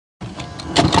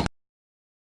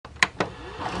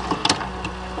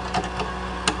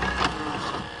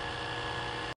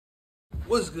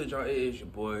What's good, y'all? It is your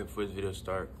boy. Before this video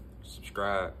start,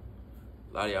 subscribe.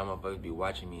 A lot of y'all motherfuckers be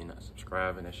watching me and not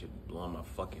subscribing. That shit be blowing my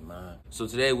fucking mind. So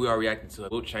today we are reacting to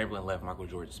Wilt Chamberlain left Michael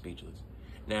Jordan speechless.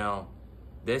 Now,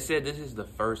 they said this is the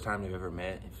first time they've ever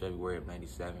met in February of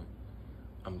 '97.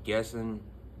 I'm guessing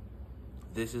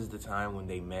this is the time when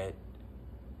they met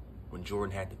when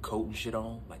Jordan had the coat and shit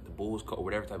on, like the Bulls coat or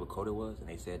whatever type of coat it was, and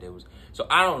they said there was. So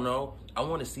I don't know. I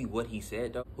want to see what he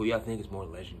said though. Who y'all think is more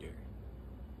legendary?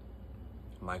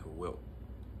 Mike or Wilt?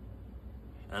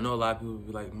 And I know a lot of people would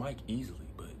be like, Mike easily,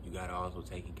 but you gotta also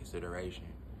take in consideration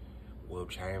Wilt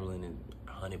Chamberlain and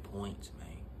 100 points, man.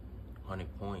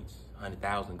 100 points,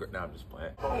 100,000. Now I'm just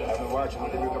playing. I've been watching. I'll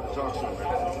give you a couple talks on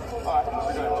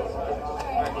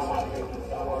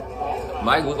it.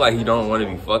 Mike looked like he don't want to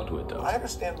be fucked with though. I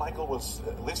understand Michael was,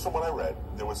 at least from what I read,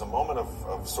 there was a moment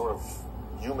of sort of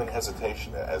human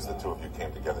hesitation as the two of you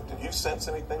came together. Did you sense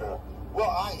anything? Well,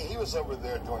 he was over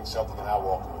there doing something, and I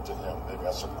walked over to him. Maybe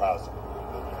I surprised him,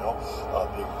 you know,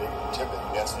 being timid.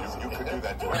 Yes, you could do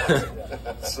that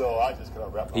too. So I just kind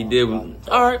of wrapped my He did.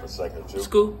 All right, for a second or two. it's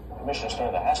cool. Commissioner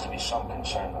Stern, there has to be some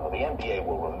concern, though. The NBA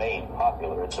will remain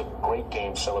popular. It's a great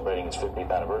game celebrating its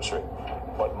 50th anniversary.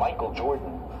 But Michael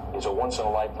Jordan is a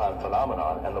once-in-a-lifetime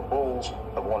phenomenon, and the Bulls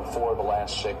have won 4 of the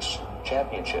last 6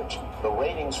 championships. The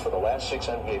ratings for the last 6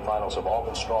 NBA Finals have all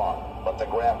been strong, but the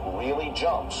graph really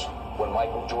jumps when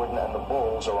Michael Jordan and the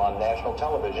Bulls are on national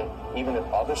television, even if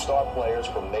other star players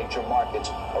from major markets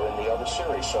are in the other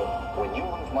series. So when you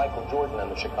leave Michael Jordan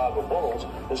and the Chicago Bulls,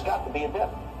 there's got to be a dip.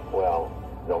 Well,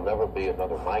 there'll never be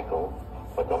another Michael,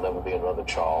 but there'll never be another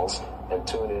Charles. And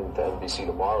tune in to NBC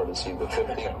tomorrow to see the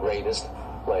 50 greatest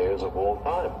players of all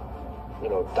time. You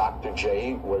know, Dr.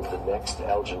 J was the next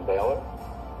Elgin Baylor.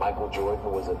 Michael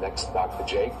Jordan was the next Dr.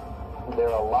 J.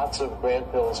 There are lots of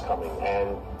grand pills coming,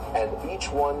 and each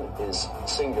one is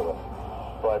singular.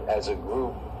 But as a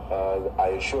group,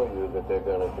 I assure you that they're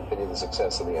going to continue the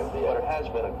success of the NBA. But it has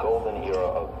been a golden era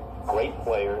of great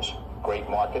players, great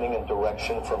marketing and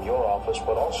direction from your office,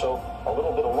 but also a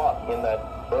little bit of luck in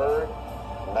that Bird,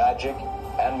 Magic,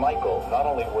 and Michael not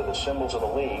only were the symbols of the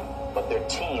league, but their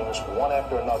teams, one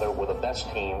after another, were the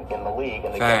best team in the league,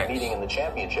 and they kept meeting in the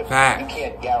championship. Facts. You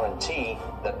can't guarantee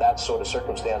that that sort of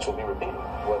circumstance will be repeated.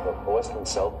 What, the Boston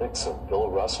Celtics and Bill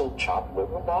Russell chopped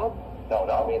liver, Bob? No.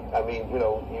 I mean, you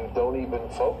know, you don't even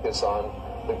focus on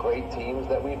the great teams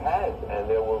that we've had, and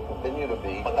there will continue to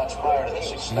be. But that's prior to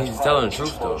this. He's telling the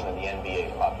truth, though. Of the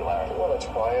NBA popularity. Well, it's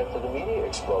prior to the media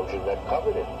explosion that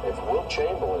covered it. If Wilt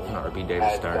Chamberlain R.B.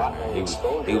 David Stern, man. He was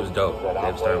dope. That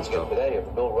David Stern was dope. Today,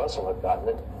 if Bill Russell had gotten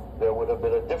it, there would have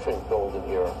been a different golden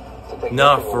era. To take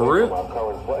for away real. from our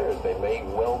current players, they may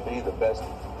well be the best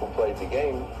who played the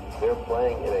game. They're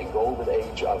playing in a golden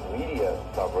age of media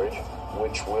coverage,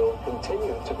 which will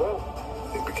continue to grow.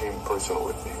 It became personal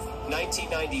with me.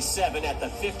 1997, at the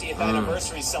 50th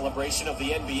anniversary celebration of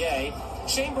the NBA,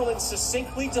 Chamberlain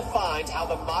succinctly defined how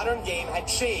the modern game had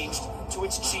changed to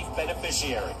its chief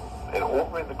beneficiary. And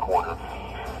over in the corner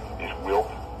is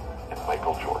Wilt and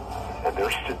Michael Jordan. And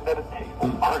they're sitting at a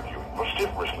table arguing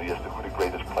vociferously as to who the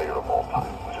greatest player of all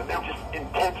time was. And they're just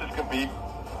intense as can be.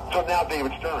 So now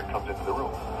David Stern comes into the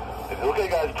room. And says, okay,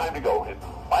 guys, time to go. And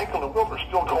Michael and Wilt are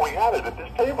still going at it at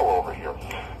this table over here.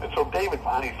 And so David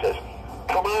finally says,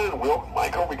 come on, Wilt,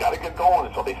 Michael, we got to get going.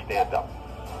 And so they stand up.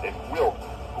 And Wilt,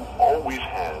 who always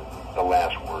has the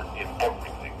last word in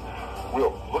everything,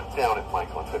 Wilt looked down at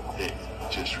Michael and said, hey,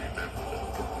 just remember that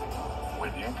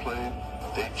when you played,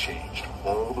 they changed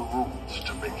all the rules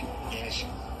to make it easier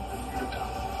for you to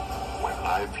die. When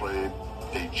I played,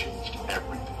 they changed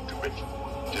everything to make it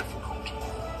more difficult.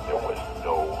 There was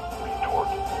no retort,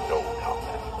 no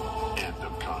comment. End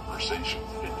of conversation.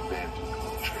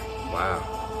 Advantage.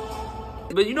 Wow.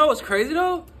 But you know what's crazy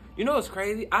though? You know what's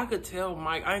crazy? I could tell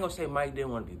Mike, I ain't gonna say Mike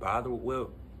didn't want to be bothered with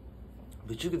Wilt,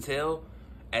 but you could tell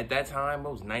at that time, it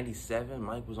was 97,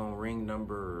 Mike was on ring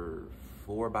number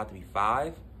 4, about to be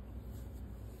 5.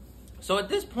 So at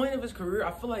this point of his career,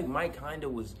 I feel like Mike kind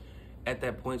of was at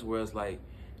that point where it's like,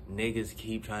 niggas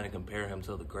keep trying to compare him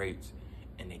to the greats,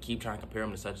 and they keep trying to compare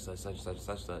him to such and such, such and such,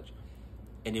 such and such.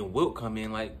 And then Wilt come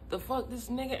in like, the fuck, this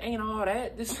nigga ain't all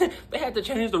that. They had to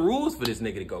change the rules for this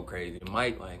nigga to go crazy. And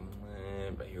Mike like,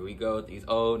 man, but here we go. These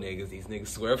old niggas, these niggas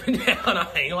swerving down.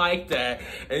 I ain't like that.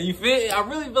 And you feel, I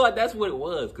really feel like that's what it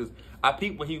was. Cause I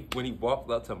peeped when he walked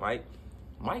up to Mike,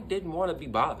 Mike didn't want to be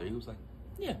bothered. He was like,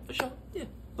 yeah, for sure, yeah,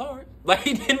 Lord. Like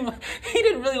he didn't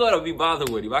really want to be bothered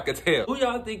with him. I could tell. Who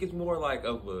y'all think is more like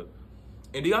of a,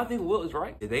 and do y'all think Wilt is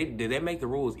right? Did they make the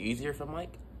rules easier for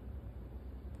Mike?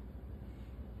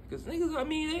 Because niggas, I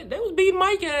mean, they was beating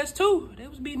Mike ass too. They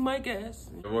was beating Mike ass.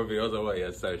 More videos on what?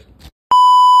 Yeah, search.